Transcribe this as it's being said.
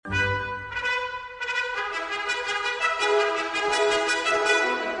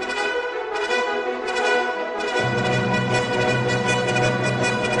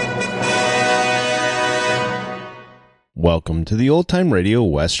Welcome to the Old Time Radio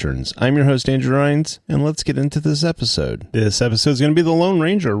Westerns. I'm your host, Andrew Rhines, and let's get into this episode. This episode is going to be The Lone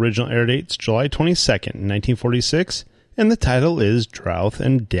Ranger. Original air date's July 22nd, 1946, and the title is Drouth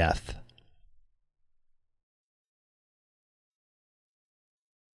and Death.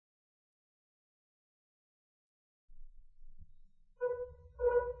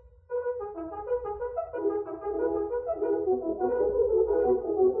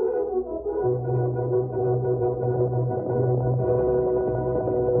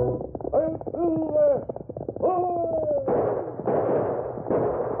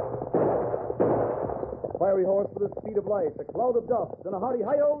 Fiery horse with the speed of light, a cloud of dust, and a hearty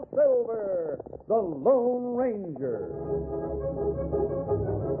hi-yo, Silver, the Lone Ranger.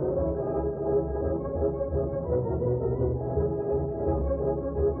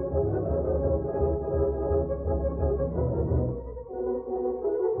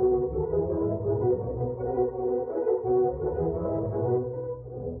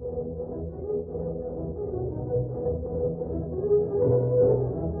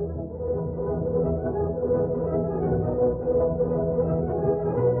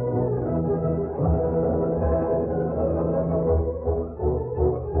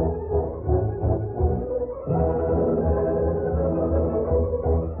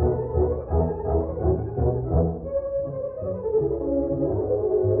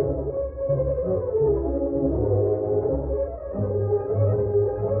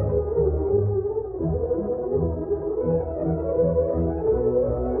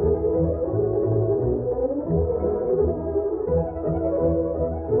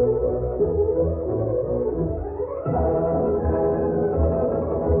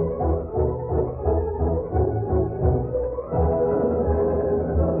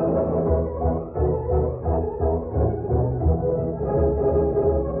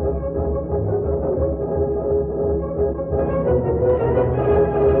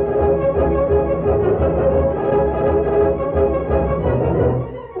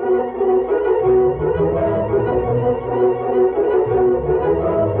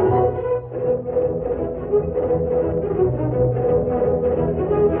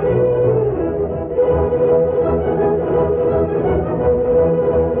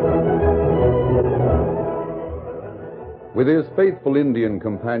 With his faithful Indian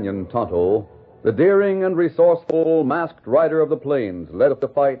companion, Tonto, the daring and resourceful masked rider of the plains led the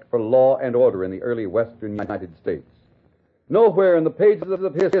fight for law and order in the early western United States. Nowhere in the pages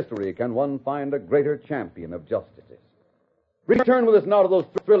of history can one find a greater champion of justice. Return with us now to those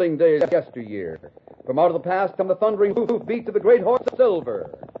thrilling days of yesteryear. From out of the past come the thundering hoofbeats of the great horse Silver.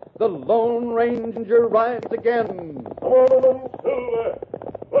 The Lone Ranger rides again. Come on, Silver!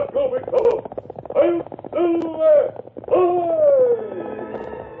 Let's go, big fellow! I'm Silver!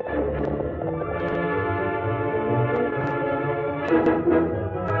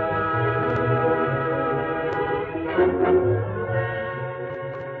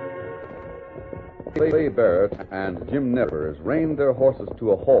 Clay Barrett and Jim Nevers reined their horses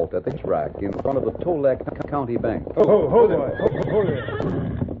to a halt at the track in front of the Tolek County Bank. Hold it.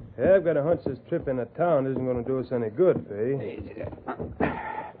 Yeah, I've got a hunch this trip into town isn't going to do us any good, Fay.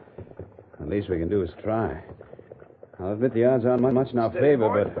 At least we can do is try. I'll admit the odds aren't much in our favor,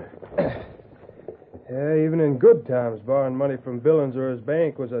 but... Yeah, even in good times, borrowing money from Billings or his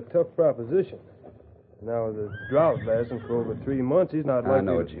bank was a tough proposition. Now, with the drought lasting for over 3 months, he's not likely... I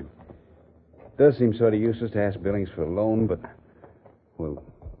know it, Jim. It does seem sort of useless to ask Billings for a loan, but... Well,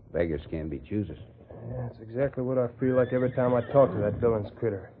 beggars can't be choosers. Yeah, that's exactly what I feel like every time I talk to that Billings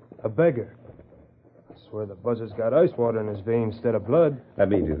critter. A beggar. I swear the buzzard's got ice water in his veins instead of blood. Let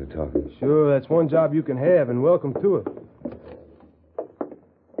me do the talking. Sure, that's one job you can have, and welcome to it.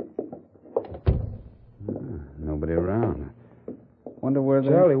 Nobody around. Wonder where they...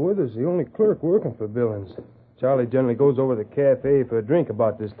 Charlie Withers, the only clerk working for Billings. Charlie generally goes over to the cafe for a drink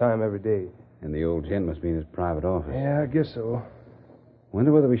about this time every day. And the old gent must be in his private office. Yeah, I guess so.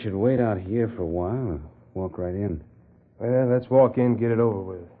 Wonder whether we should wait out here for a while or walk right in. Well, let's walk in, get it over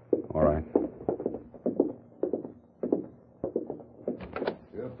with. All right.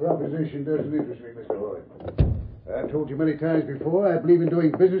 Your proposition doesn't interest me, Mr. Hoyt. I've told you many times before I believe in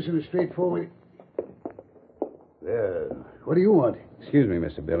doing business in a straightforward... what do you want? Excuse me,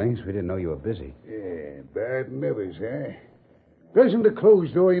 Mr. Billings. We didn't know you were busy. Yeah, bad nevers, eh? Doesn't the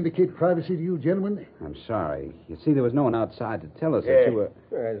closed door indicate privacy to you, gentlemen? I'm sorry. You see, there was no one outside to tell us that you were...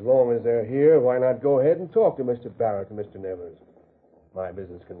 As long as they're here, why not go ahead and talk to Mr. Barrett and Mr. Nevers? My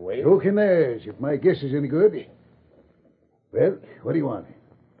business can wait. So can theirs, if my guess is any good. Well, what do you want?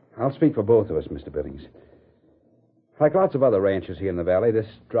 I'll speak for both of us, Mr. Billings. Like lots of other ranches here in the valley, this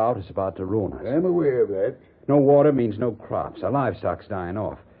drought is about to ruin us. I'm aware of that. No water means no crops. Our livestock's dying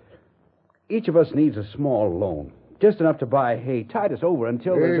off. Each of us needs a small loan. Just enough to buy hay. Tide us over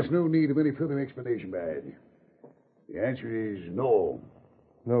until There's no need of any further explanation, Bad. The answer is no.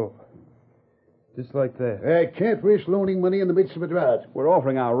 No. Just like that. I can't risk loaning money in the midst of a drought. We're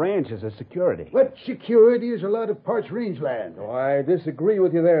offering our ranch as a security. What security is a lot of parts rangeland? Oh, I disagree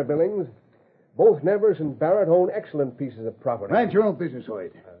with you there, Billings. Both Nevers and Barrett own excellent pieces of property. Mind your own business,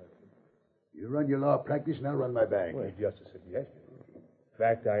 Hoyt. You run your law practice, and I'll run my bank. Well, just a suggestion. In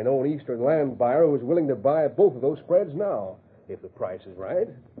fact, I know an eastern land buyer who is willing to buy both of those spreads now, if the price is right.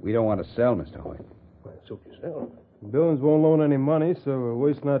 We don't want to sell, Mr. Hoyt. Well, suit yourself. Billings won't loan any money, so we're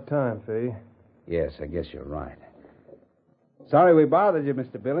wasting our time, Fay. Yes, I guess you're right. Sorry we bothered you,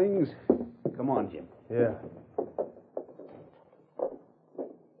 Mr. Billings. Come on, Jim. Yeah.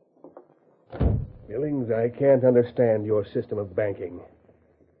 Billings, I can't understand your system of banking.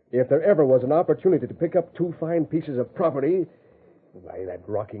 If there ever was an opportunity to pick up two fine pieces of property, why, that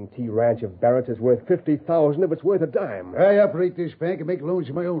Rocking T ranch of Barrett's is worth $50,000 if it's worth a dime. I operate this bank and make loans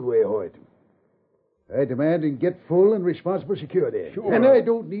in my own way, Hoyt. I demand and get full and responsible security. Sure. And I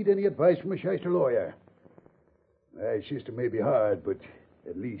don't need any advice from a shyster lawyer. My system may be hard, but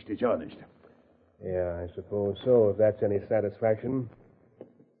at least it's honest. Yeah, I suppose so, if that's any satisfaction.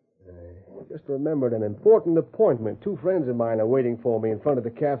 I just remembered an important appointment. Two friends of mine are waiting for me in front of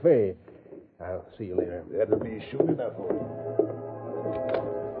the cafe. I'll see you later. That'll be soon enough, Hoyt.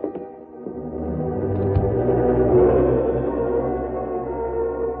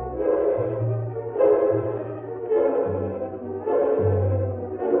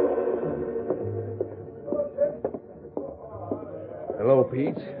 Hello,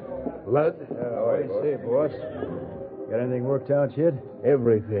 Pete. Lud. I say, boss. Got anything worked out yet?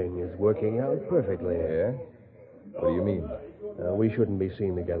 Everything is working out perfectly. Yeah? What do you mean? We shouldn't be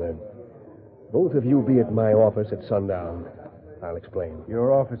seen together. Both of you be at my office at sundown. I'll explain.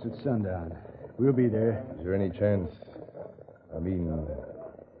 Your office at sundown. We'll be there. Is there any chance?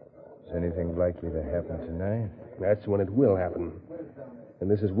 Is anything likely to happen tonight? That's when it will happen. And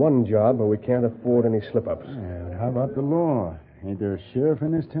this is one job where we can't afford any slip-ups. Yeah, how about the law? Ain't there a sheriff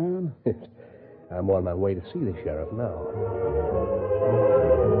in this town? I'm on my way to see the sheriff now.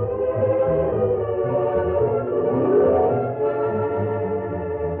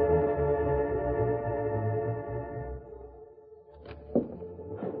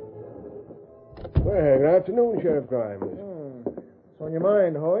 Well, good afternoon, Sheriff Grimes. What's on your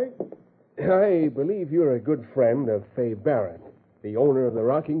mind, Hoyt? I believe you're a good friend of Fay Barrett, the owner of the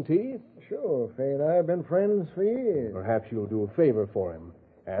Rocking Tea. Sure, Fay and I have been friends for years. Perhaps you'll do a favor for him,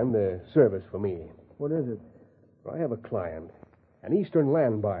 and a service for me. What is it? I have a client, an eastern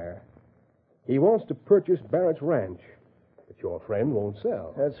land buyer. He wants to purchase Barrett's ranch, but your friend won't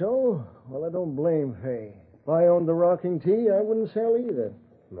sell. That's so? Well, I don't blame Fay. If I owned the Rocking Tea, I wouldn't sell either.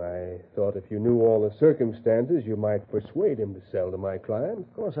 I thought if you knew all the circumstances, you might persuade him to sell to my client.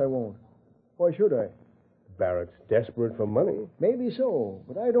 Of course I won't. Why should I? Barrett's desperate for money. Maybe so,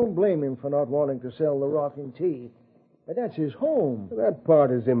 but I don't blame him for not wanting to sell the Rocking Tea. But that's his home. That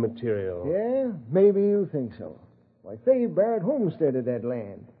part is immaterial. Yeah, maybe you think so. Why, Fay Barrett homesteaded that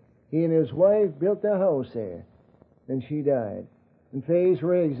land. He and his wife built their house there. Then she died. And Fay's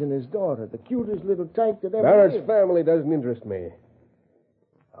raising his daughter, the cutest little tyke that ever Barrett's lived. family doesn't interest me.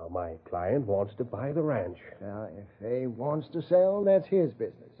 Now, my client wants to buy the ranch. Now, if Fay wants to sell, that's his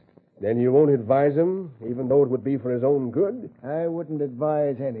business. Then you won't advise him, even though it would be for his own good? I wouldn't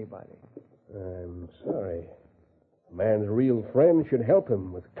advise anybody. I'm sorry. A man's real friend should help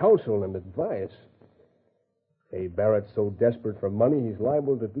him with counsel and advice. Fay Barrett's so desperate for money, he's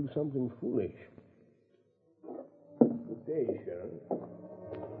liable to do something foolish. Good day, Sheriff.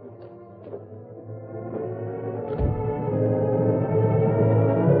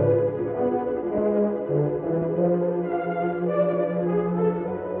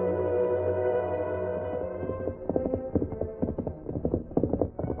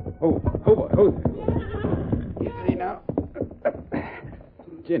 Easy now.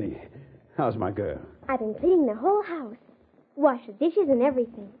 Jenny, how's my girl? I've been cleaning the whole house. Wash the dishes and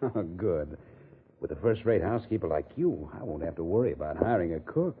everything. Oh, good. With a first-rate housekeeper like you, I won't have to worry about hiring a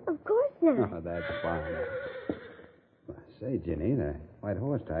cook. Of course not. Oh, that's fine. Say, Jenny, the white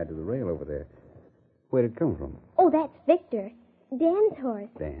horse tied to the rail over there. Where'd it come from? Oh, that's Victor. Dan's horse.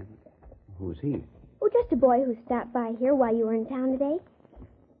 Dan? Who's he? Oh, just a boy who stopped by here while you were in town today.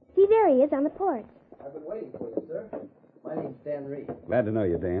 See, there he is on the porch. I've been waiting for you, sir. My name's Dan Reed. Glad to know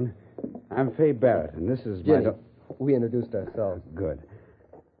you, Dan. I'm Fay Barrett, and this is Jenny. my... We introduced ourselves. Good.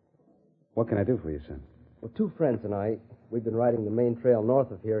 What can I do for you, son? Well, two friends and I, we've been riding the main trail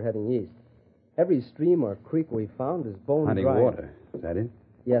north of here, heading east. Every stream or creek we found is bone Plenty dry. water. Is that it?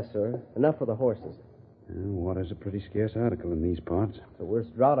 Yes, sir. Enough for the horses. Water's a pretty scarce article in these parts. It's the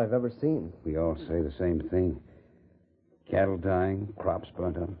worst drought I've ever seen. We all say the same thing. Cattle dying, crops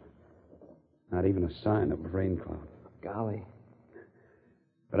burnt up. Not even a sign of a rain cloud. Golly.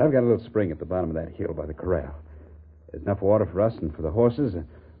 But I've got a little spring at the bottom of that hill by the corral. There's enough water for us and for the horses.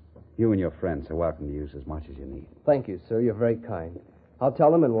 You and your friends are welcome to use as much as you need. Thank you, sir. You're very kind. I'll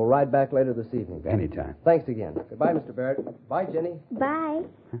tell them, and we'll ride back later this evening. Anytime. Thanks again. Goodbye, Mr. Barrett. Bye, Jenny. Bye.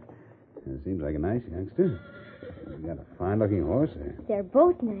 It seems like a nice youngster. You got a fine-looking horse there. They're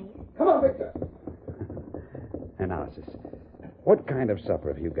both nice. Come on, Victor. Analysis. What kind of supper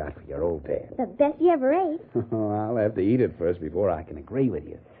have you got for your old dad? The best you ever ate. I'll have to eat it first before I can agree with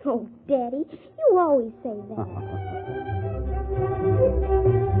you. Oh, Daddy, you always say that.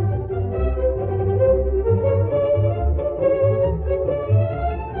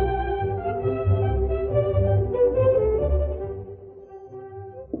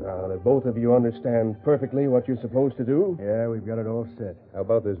 Now that both of you understand perfectly what you're supposed to do, Yeah, we've got it all set. How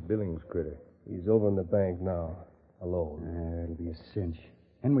about this Billings critter? he's over in the bank now, alone. It'll be a cinch.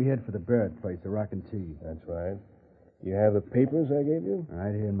 And we head for the Barrett place, the Rockin' Tea. That's right. You have the papers I gave you?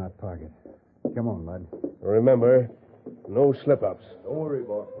 Right here in my pocket. Come on, Lud. Remember, no slip-ups. Don't worry,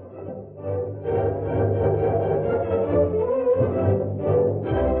 boss.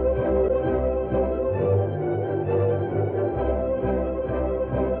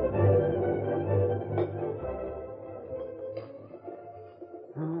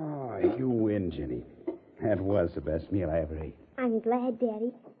 Oh, you win, Jenny. That was the best meal I ever ate. I'm glad,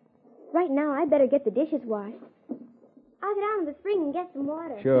 Daddy. Right now, I better get the dishes washed. I'll get down to the spring and get some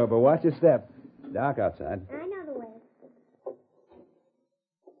water. Sure, but watch your step. Dark outside. I know the way.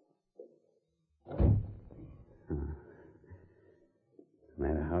 No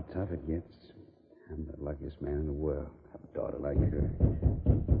matter how tough it gets, I'm the luckiest man in the world. I have a daughter like her.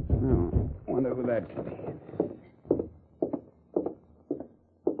 Oh, I wonder who that could be.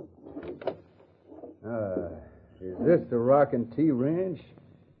 Is this the Rockin' Tea Ranch?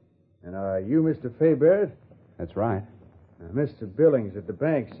 And are you Mr. Faybird? That's right. Mr. Billings at the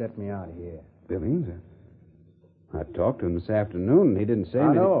bank sent me out here. Billings? I talked to him this afternoon, and he didn't say I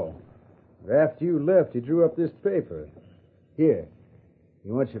anything. know. But after you left, he drew up this paper. Here. He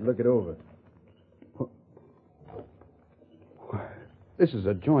wants you to look it over. This is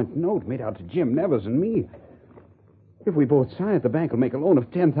a joint note made out to Jim Nevers and me. If we both sign it, the bank will make a loan of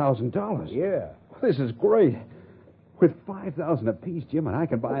 $10,000. Yeah. This is great. With $5,000 apiece, Jim and I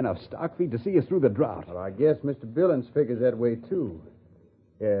can buy enough stock feed to see us through the drought. Well, I guess Mr. Billings figures that way, too.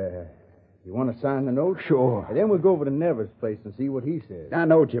 Yeah. You want to sign the note? Sure. And then we'll go over to Nevers' place and see what he says. I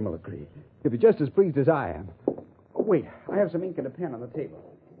know Jim will agree. He'll be just as pleased as I am. Oh, wait. I have some ink and a pen on the table.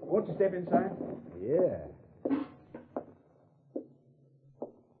 Won't you step inside? Yeah.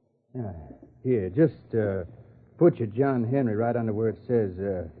 Here, just put your John Henry right under where it says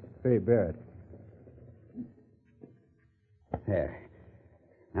Fay Barrett. There.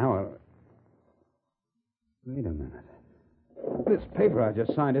 Now, wait a minute. This paper I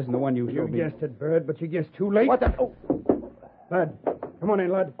just signed isn't the one you You showed me. guessed it, Bird, but you guessed too late. What the? Oh. Lud, come on in,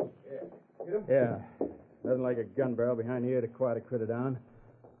 Lud. Yeah. Nothing like a gun barrel behind here to quiet a critter down.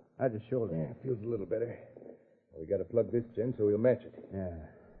 How'd your shoulder? Yeah, feels a little better. We got to plug this, Jen, so we'll match it. Yeah.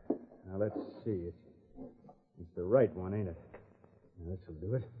 Now, let's see. It's the right one, ain't it? Now, this will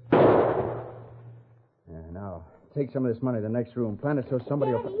do it. Yeah, now, take some of this money to the next room. Plant it so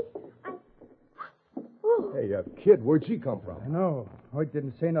somebody Daddy, will... Oh, Hey, kid, where'd she come from? I know. Hoyt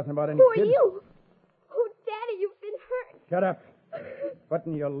didn't say nothing about any who are kids. you? Oh, Daddy, you've been hurt. Shut up.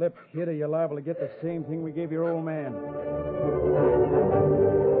 Button your lip, kid, or you're liable to get the same thing we gave your old man.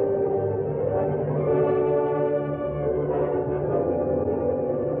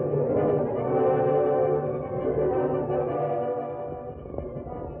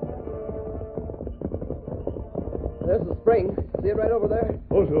 There's the spring. See it right over there?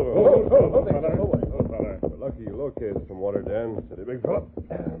 Oh, Silver. Oh, fella. Oh, fella. We're lucky you located some water, Dan. Steady, big fella.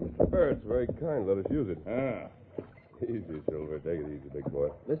 Mr. Barrett's very kind. Let us use it. Ah. Easy, Silver. Take it easy, big boy.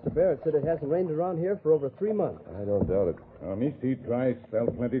 Mr. Barrett said it hasn't rained around here for over 3 months. I don't doubt it. Me see dry spell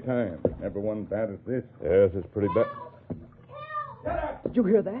plenty time. Never one bad as this. Yes, it's pretty bad. Did you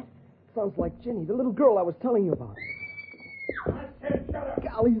hear that? Sounds like Jenny, the little girl I was telling you about.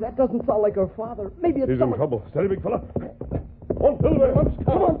 Golly, that doesn't sound like her father. Maybe it's He's someone... in trouble. Steady, big fella. On, Silver.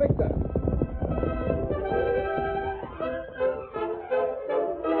 Come on, Victor.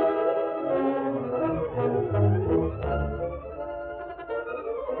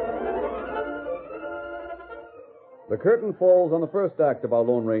 The curtain falls on the first act of our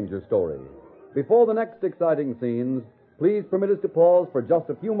Lone Ranger story. Before the next exciting scenes, please permit us to pause for just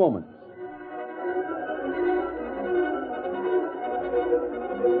a few moments.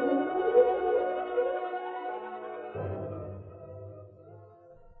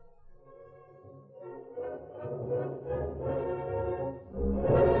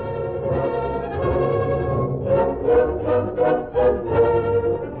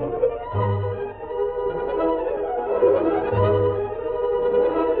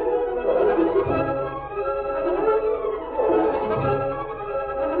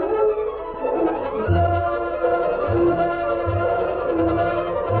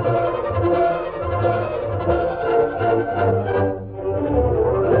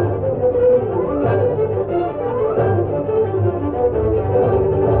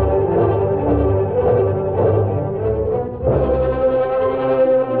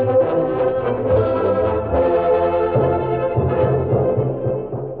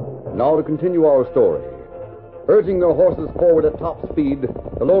 Now to continue our story. Urging their horses forward at top speed,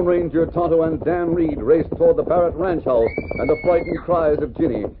 the Lone Ranger, Tonto, and Dan Reed raced toward the Barrett ranch house and the frightened cries of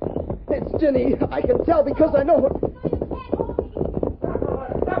Ginny. It's Ginny. I can tell because I know her.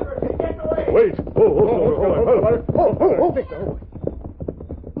 Wait! Oh, Victor.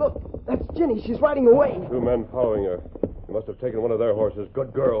 Look, that's Ginny. She's riding away. 2 men following her. They must have taken one of their horses.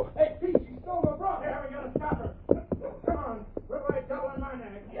 Good girl. Hey, Pete, she stole my bra. Here, we gotta stop her. Come on, we'll write down on my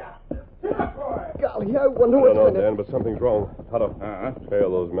neck. Yeah. Get up, boy. Golly, I wonder I what's don't know, going to... Dan, but something's wrong. Tonto, trail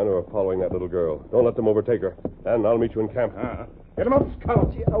those men who are following that little girl. Don't let them overtake her. Dan, I'll meet you in camp. Get him up,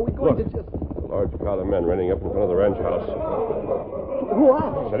 Scout. Are we going Look. to just... A large crowd of men running up in front of the ranch house. Who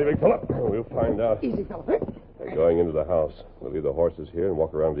are Steady, big fella. We'll find out. they? Easy, fella. They're going into the house. We'll leave the horses here and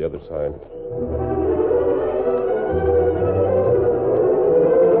walk around the other side.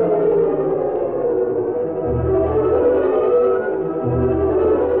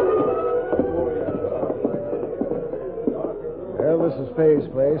 Well, this is Faye's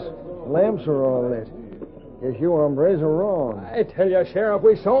place. The lamps are all lit. Guess you hombres are wrong. I tell you, Sheriff,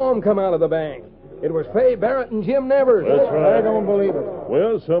 we saw him come out of the bank. It was Fay Barrett and Jim Nevers. That's right. I don't believe it.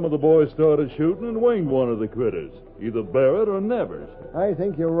 Well, some of the boys started shooting and winged one of the critters. Either Barrett or Nevers. I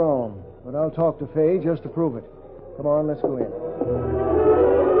think you're wrong, but I'll talk to Faye just to prove it. Come on, let's go in.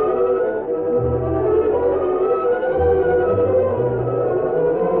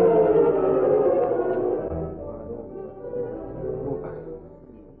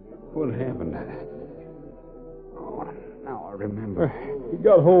 What happened? Oh, now I remember. He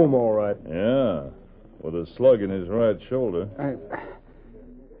got home all right. Yeah, with a slug in his right shoulder.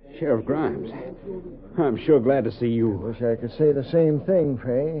 Sheriff Grimes, I'm sure glad to see you. Wish I could say the same thing,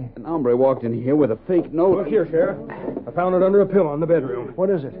 Faye. An hombre walked in here with a fake note. Look here, Sheriff. I found it under a pillow in the bedroom. What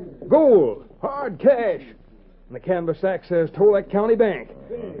is it? Gold. Hard cash. And the canvas sack says Tolek County Bank.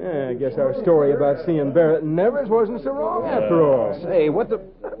 Yeah, I guess our story about seeing Barrett and Nevers wasn't so wrong after all. Say, what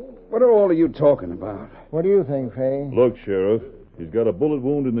are all of you talking about? What do you think, Faye? Look, Sheriff, he's got a bullet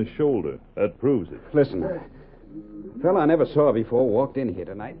wound in the shoulder. That proves it. Listen, a fella I never saw before walked in here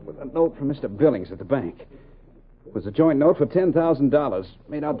tonight with a note from Mr. Billings at the bank. It was a joint note for $10,000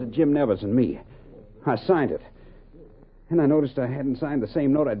 made out to Jim Nevers and me. I signed it. And I noticed I hadn't signed the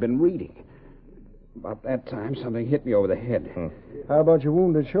same note I'd been reading. About that time, something hit me over the head. How about your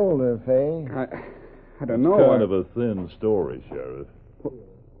wounded shoulder, Faye? I don't know. Kind of a thin story, Sheriff.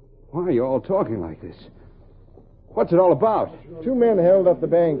 Why are you all talking like this? What's it all about? 2 men held up the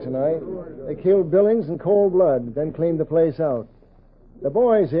bank tonight. They killed Billings in cold blood, then cleaned the place out. The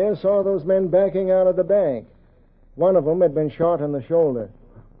boys here saw those men backing out of the bank. One of them had been shot in the shoulder.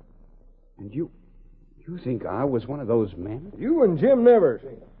 And you think I was one of those men? You and Jim Nevers.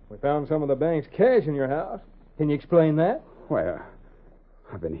 We found some of the bank's cash in your house. Can you explain that? Well,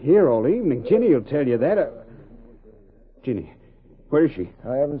 I've been here all evening. Ginny will tell you that. Ginny, where is she?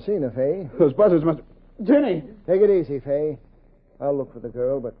 I haven't seen her, Faye. Those buzzards must... Ginny! Take it easy, Faye. I'll look for the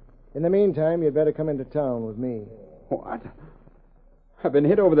girl, but in the meantime, you'd better come into town with me. What? I've been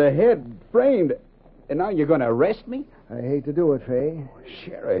hit over the head, framed, and now you're going to arrest me? I hate to do it, Faye.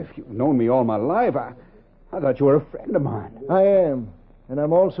 Sheriff, you've known me all my life. I thought you were a friend of mine. I am. And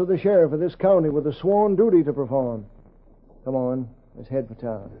I'm also the sheriff of this county with a sworn duty to perform. Come on, let's head for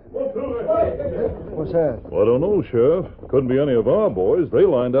town. What's that? Well, I don't know, Sheriff. Couldn't be any of our boys. They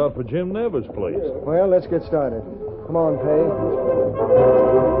lined out for Jim Nevers' place. Well, let's get started. Come on, Faye.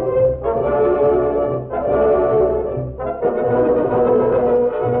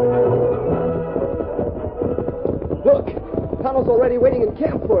 Look, Tonto's already waiting in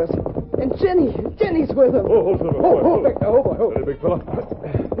camp for us. And Jenny's with him. Oh, Victor, oh. Steady, big fella.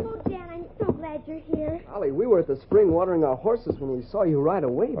 Oh, Dan, I'm so glad you're here. Golly, we were at the spring watering our horses when we saw you ride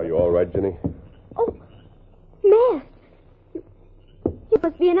away. Are you all right, Ginny? Oh, masked. You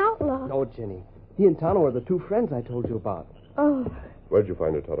must be an outlaw. No, Jenny. He and Tonto are the two friends I told you about. Oh, Where'd you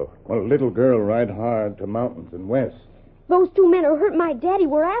find her, Tonto? Well, a little girl ride hard to mountains and west. those two men who hurt my daddy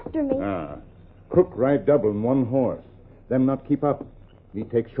were after me. Crook ride double in one horse. Them not keep up. Me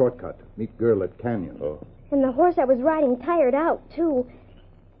take shortcut. Meet girl at canyon. Oh. And the horse I was riding tired out, too.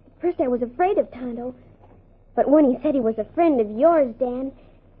 At first I was afraid of Tonto. But when he said he was a friend of yours, Dan,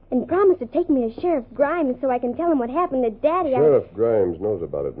 and promised to take me to Sheriff Grimes so I can tell him what happened to Daddy, Sheriff Grimes knows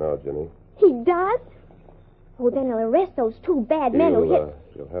about it now, Jenny. He does? Oh, then he'll arrest those two bad men who hit...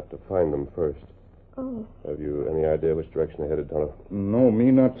 You'll have to find them first. Oh. Have you any idea which direction they headed, Tonto? No,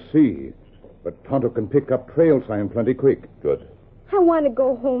 me not see. But Tonto can pick up trail sign plenty quick. Good. I want to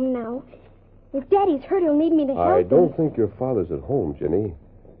go home now. If Daddy's hurt, he'll need me to help I him. don't think your father's at home, Jenny.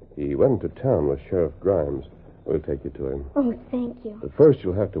 He went to town with Sheriff Grimes. We'll take you to him. Oh, thank you. But first,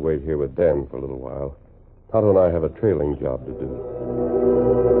 you'll have to wait here with Dan for a little while. Tonto and I have a trailing job to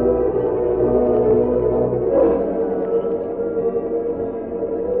do.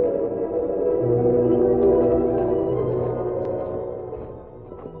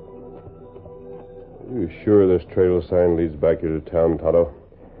 You sure this trail sign leads back here to town, Tonto?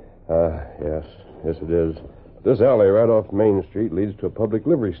 Yes. Yes, it is. This alley right off Main Street leads to a public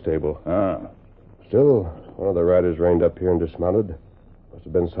livery stable. Still, one of the riders reined up here and dismounted. Must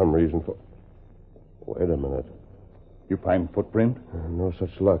have been some reason for... Wait a minute. You find footprint? No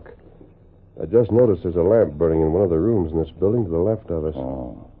such luck. I just noticed there's a lamp burning in one of the rooms in this building to the left of us.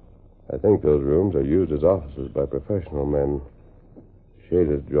 Oh. I think those rooms are used as offices by professional men. Shade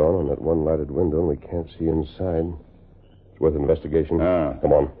is drawn on that one lighted window, and we can't see inside. It's worth investigation.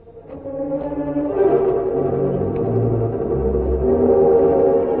 Come on.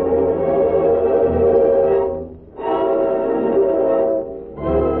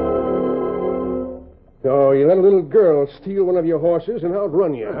 So you let a little girl steal one of your horses and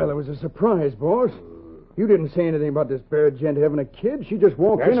outrun you. Well, it was a surprise, boss. You didn't say anything about this bear gent having a kid. She just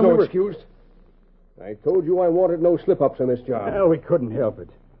walked That's in and no we were... excuse. I told you I wanted no slip-ups in this job. Well, we couldn't help it.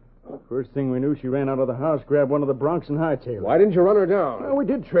 First thing we knew, she ran out of the house, grabbed one of the broncs, and hightailed it. Why didn't you run her down? Well, we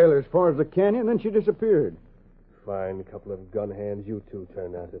did trail her as far as the canyon, then she disappeared. Fine couple of gun hands you two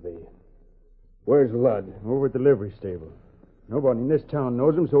turned out to be. Where's Ludd? Over at the livery stable. Nobody in this town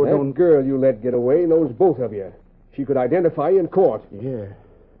knows him, so it That don't... girl you let get away knows both of you. She could identify you in court. Yeah.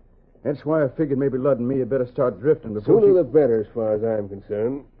 That's why I figured maybe Ludd and me had better start drifting before Sooner the better, as far as I'm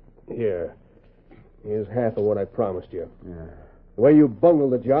concerned. Here. Here's half of what I promised you. Yeah. The way you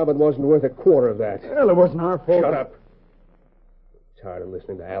bungled the job, it wasn't worth a quarter of that. Well, it wasn't our fault. Shut up. Tired of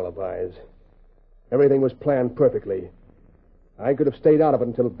listening to alibis. Everything was planned perfectly. I could have stayed out of it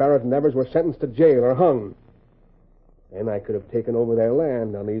until Barrett and Evers were sentenced to jail or hung. And I could have taken over their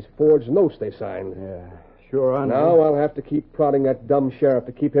land on these forged notes they signed. Yeah, sure, I know. Now I'll have to keep prodding that dumb sheriff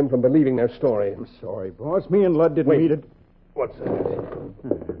to keep him from believing their story. I'm sorry, boss. Me and Ludd didn't Wait. meet it. What's that?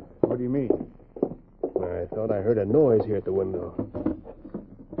 What do you mean? I thought I heard a noise here at the window.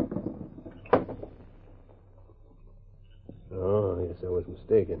 Oh, yes, I was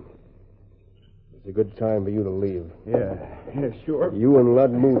mistaken. It's a good time for you to leave. Yeah, sure. You and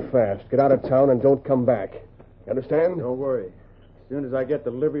Ludd move fast. Get out of town and don't come back. You understand? Don't worry. As soon as I get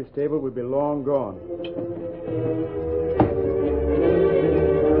to the livery stable, we'll be long gone.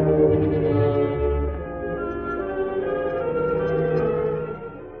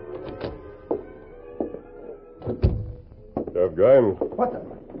 Sheriff Grimes. What the?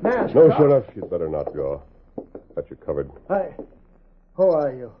 Mask? No, Sheriff, you'd better not go. Got you covered. Who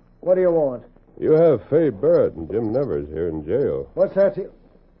are you? What do you want? You have Fay Barrett and Jim Nevers here in jail. What's that?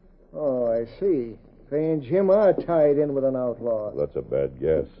 Oh, I see. Fay and Jim are tied in with an outlaw. That's a bad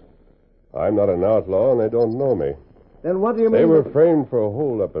guess. I'm not an outlaw, and they don't know me. Then what do you mean? They were framed for a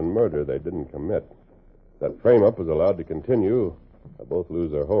hold-up and murder they didn't commit. That frame-up was allowed to continue. They'll both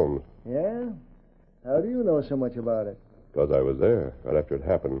lose their homes. Yeah? How do you know so much about it? Because I was there right after it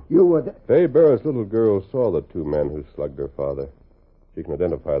happened. You were there? Fay Barrett's little girl saw the two men who slugged her father. She can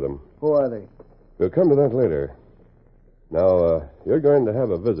identify them. Who are they? We'll come to that later. Now, you're going to have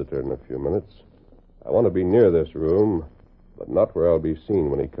a visitor in a few minutes. I want to be near this room, but not where I'll be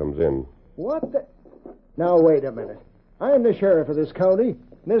seen when he comes in. What the... Now, wait a minute. I'm the sheriff of this county, and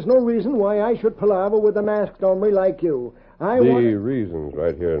there's no reason why I should palaver with a masked hombre like you. The reason's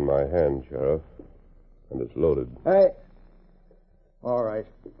right here in my hand, Sheriff. And it's loaded. All right.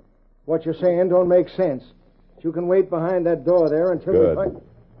 What you're saying don't make sense. But you can wait behind that door there until Good. we find...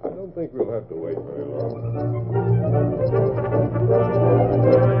 I don't think we'll have to wait very long.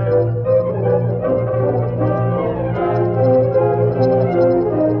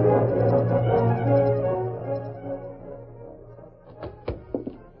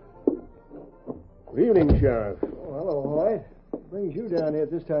 Good evening, Sheriff. Oh, hello, Hoyt. What brings you down here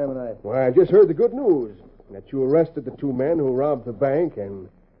at this time of night? Why, I just heard the good news that you arrested the two men who robbed the bank and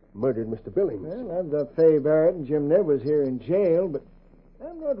murdered Mr. Billings. Well, I've got Fay Barrett and Jim Nevers here in jail, but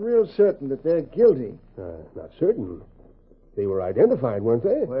I'm not real certain that they're guilty. Not certain. They were identified, weren't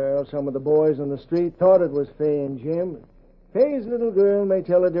they? Well, some of the boys on the street thought it was Fay and Jim. Fay's little girl may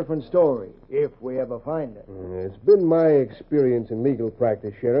tell a different story, if we ever find her. It's been my experience in legal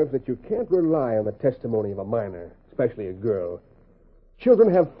practice, Sheriff, that you can't rely on the testimony of a minor, especially a girl.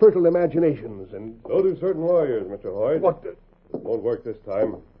 Children have fertile imaginations, and... So do certain lawyers, Mr. Hoyt. What? It won't work this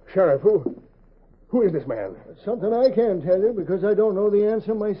time. Sheriff, who is this man? It's something I can't tell you because I don't know the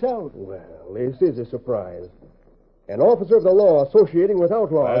answer myself. Well, this is a surprise. An officer of the law associating with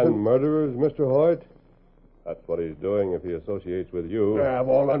outlaws. And murderers, Mr. Hoyt? That's what he's doing if he associates with you. Have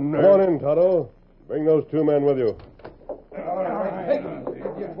all the nerve. Come on in, Tonto. Bring those two men with you. All right.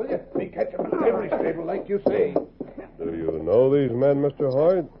 Will you? We catch him in the livery stable like you say. Do you know these men, Mr.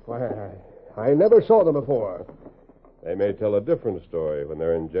 Hoyt? Why, I never saw them before. They may tell a different story when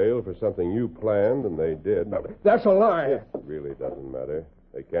they're in jail for something you planned and they did. That's a lie. It really doesn't matter.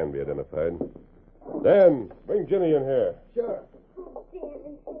 They can be identified. Dan, bring Ginny in here. Sure.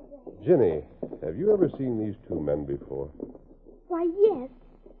 Ginny, have you ever seen these two men before? Why, yes.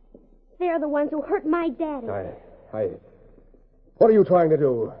 They're the ones who hurt my daddy. What are you trying to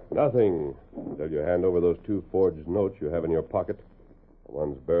do? Nothing. Until you hand over those two forged notes you have in your pocket. The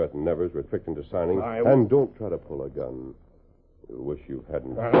ones Barrett and Nevers were tricked into signing. And don't try to pull a gun. You'll wish you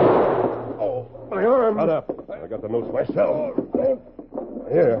hadn't. My arm. Shut up. I got the notes myself.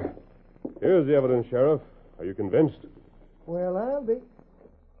 Here. Here's the evidence, Sheriff. Are you convinced? Well, I'll be.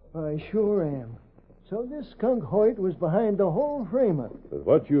 I sure am. So this skunk Hoyt was behind the whole frame-up. With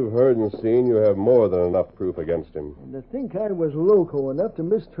what you've heard and seen, you have more than enough proof against him. And to think I was loco enough to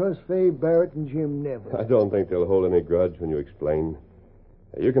mistrust Fay Barrett and Jim Nevers. I don't think they'll hold any grudge when you explain.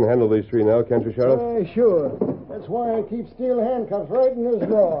 You can handle these three now, can't you, Sheriff? Sure. That's why I keep steel handcuffs right in his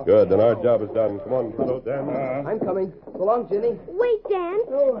drawer. Good, then our job is done. Come on, Tonto, Dan. I'm coming. So long, Ginny. Wait, Dan.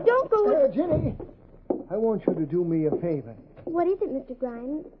 Don't go... Ginny, I want you to do me a favor. What is it, Mr.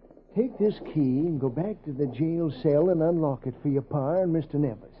 Grimes? Take this key and go back to the jail cell and unlock it for your pa and Mr.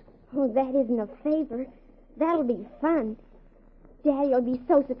 Nevers. Oh, that isn't a favor. That'll be fun. Daddy'll be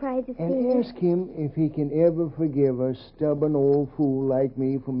so surprised to see me. And ask him if he can ever forgive a stubborn old fool like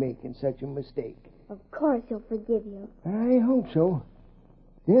me for making such a mistake. Of course he'll forgive you. I hope so.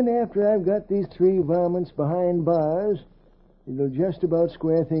 Then after I've got these three varmints behind bars, it'll just about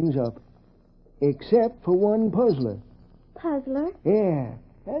square things up. Except for one puzzler. Puzzler? Yeah,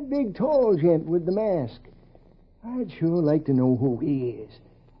 that big tall gent with the mask. I'd sure like to know who he is.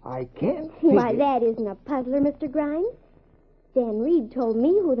 I can't figure... Why, that isn't a puzzler, Mr. Grimes. Dan Reed told me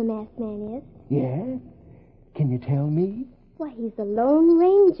who the masked man is. Yeah? Can you tell me? Why, he's the Lone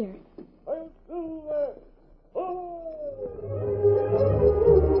Ranger.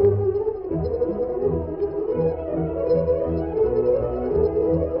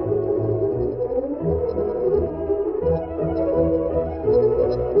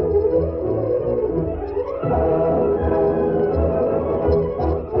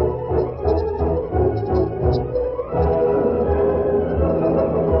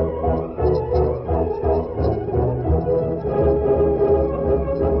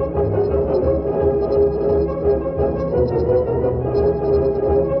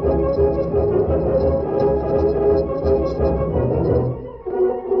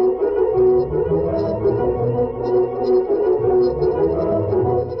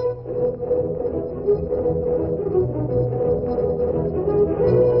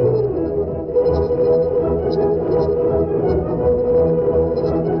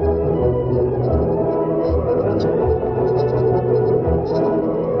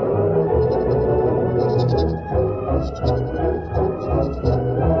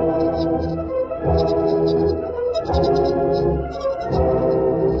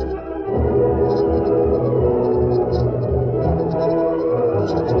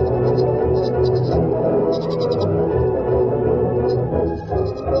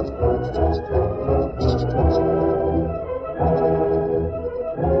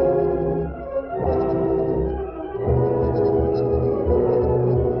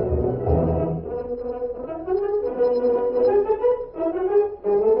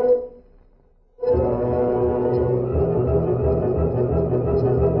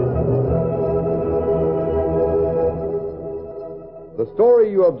 The story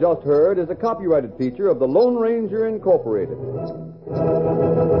you have just heard is a copyrighted feature of the Lone Ranger Incorporated.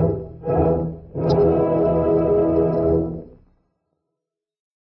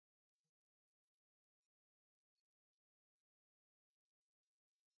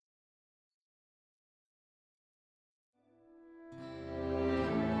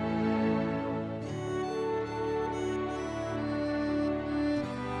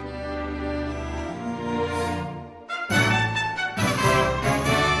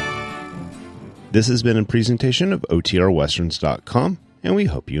 This has been a presentation of OTRWesterns.com, and we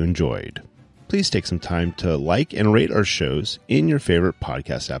hope you enjoyed. Please take some time to like and rate our shows in your favorite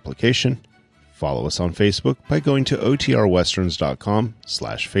podcast application. Follow us on Facebook by going to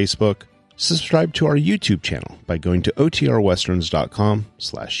OTRWesterns.com/Facebook. Subscribe to our YouTube channel by going to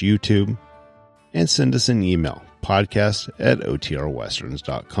OTRWesterns.com/YouTube. And send us an email,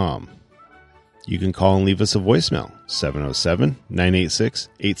 podcast@OTRWesterns.com. You can call and leave us a voicemail,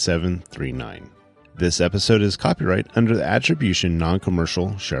 707-986-8739. This episode is copyright under the Attribution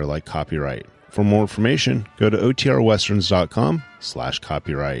Non-Commercial Share-alike copyright. For more information, go to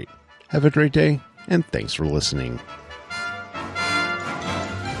OTRWesterns.com/copyright. Have a great day, and thanks for listening.